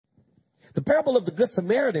The parable of the Good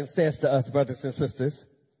Samaritan says to us, brothers and sisters,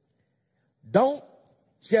 don't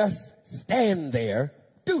just stand there,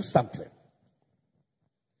 do something.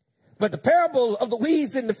 But the parable of the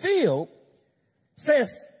weeds in the field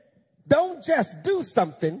says, don't just do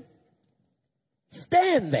something,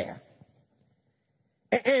 stand there.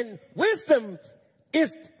 And wisdom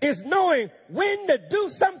is knowing when to do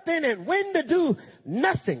something and when to do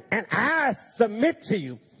nothing. And I submit to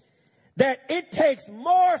you that it takes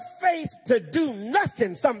more faith to do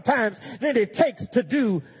nothing sometimes than it takes to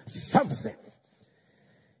do something.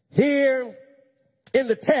 Here in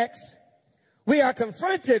the text, we are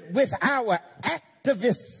confronted with our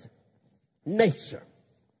activist nature.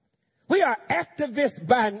 We are activists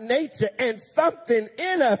by nature, and something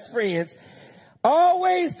in us, friends,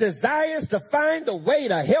 always desires to find a way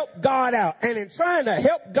to help God out. And in trying to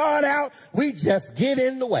help God out, we just get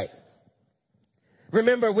in the way.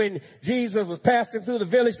 Remember when Jesus was passing through the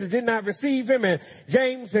village that did not receive him, and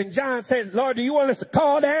James and John said, Lord, do you want us to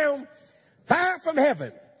call down fire from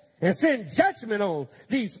heaven and send judgment on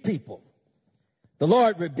these people? The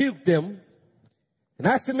Lord rebuked them, and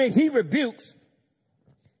I submit he rebukes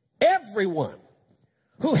everyone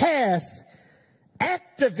who has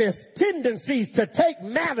activist tendencies to take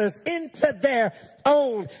matters into their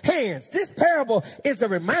own hands. This parable is a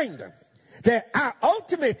reminder that our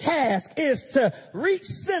ultimate task is to reach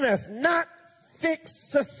sinners, not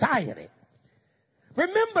fix society.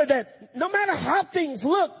 Remember that no matter how things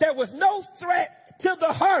look, there was no threat to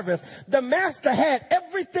the harvest. The master had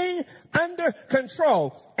everything under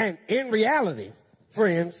control. And in reality,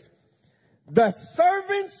 friends, the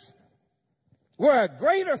servants were a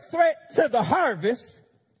greater threat to the harvest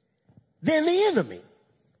than the enemy.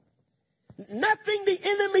 Nothing the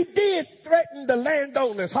enemy did threaten the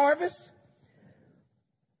landowner's harvest.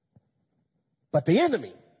 But the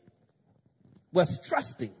enemy was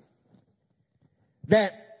trusting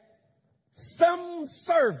that some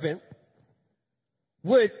servant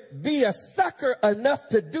would be a sucker enough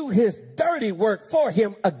to do his dirty work for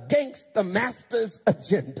him against the master's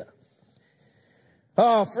agenda.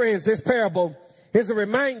 Oh, friends, this parable is a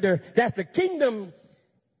reminder that the kingdom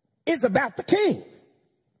is about the king.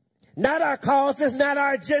 Not our causes, not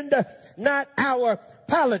our agenda, not our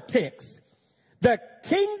politics. The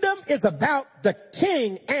kingdom is about the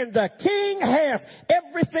king, and the king has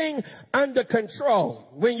everything under control.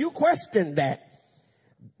 When you question that,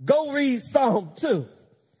 go read Psalm 2.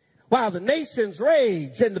 While the nations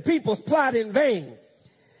rage and the peoples plot in vain,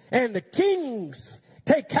 and the kings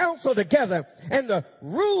take counsel together, and the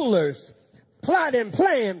rulers plot and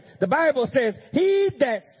plan, the Bible says, he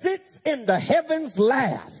that sits in the heavens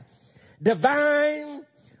laugh. Divine,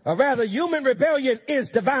 or rather human rebellion is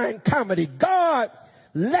divine comedy. God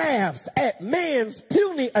laughs at man's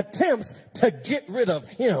puny attempts to get rid of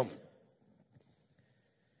him.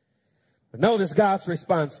 But notice God's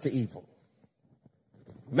response to evil.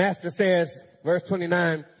 Master says, verse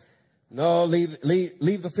 29, no, leave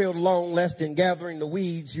the field alone, lest in gathering the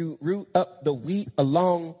weeds you root up the wheat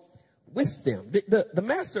along with them. The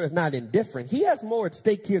master is not indifferent. He has more at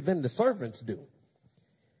stake here than the servants do.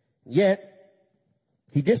 Yet,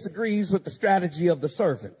 he disagrees with the strategy of the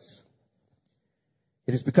servants.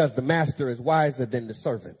 It is because the master is wiser than the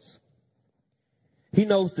servants. He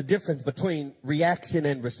knows the difference between reaction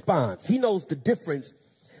and response. He knows the difference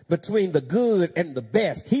between the good and the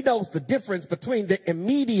best. He knows the difference between the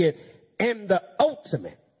immediate and the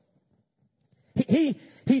ultimate. He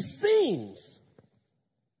seems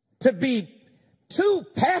to be too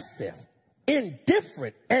passive,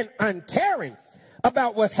 indifferent, and uncaring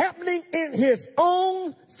about what's happening in his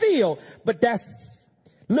own field, but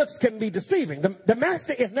looks can be deceiving. The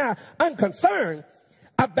master is now unconcerned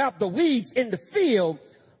about the weeds in the field.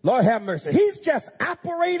 Lord have mercy. He's just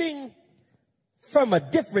operating from a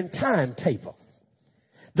different timetable.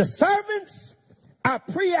 The servants are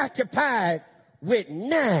preoccupied with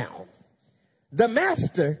now. The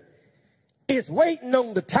master is waiting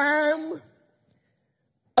on the time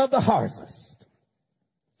of the harvest.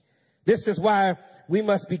 This is why we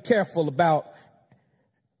must be careful about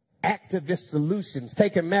activist solutions,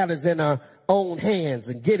 taking matters in our own hands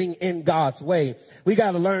and getting in God's way. We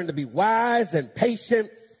got to learn to be wise and patient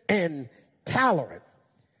and tolerant.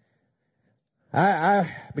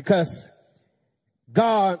 Because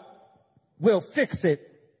God will fix it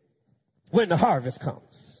when the harvest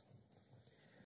comes.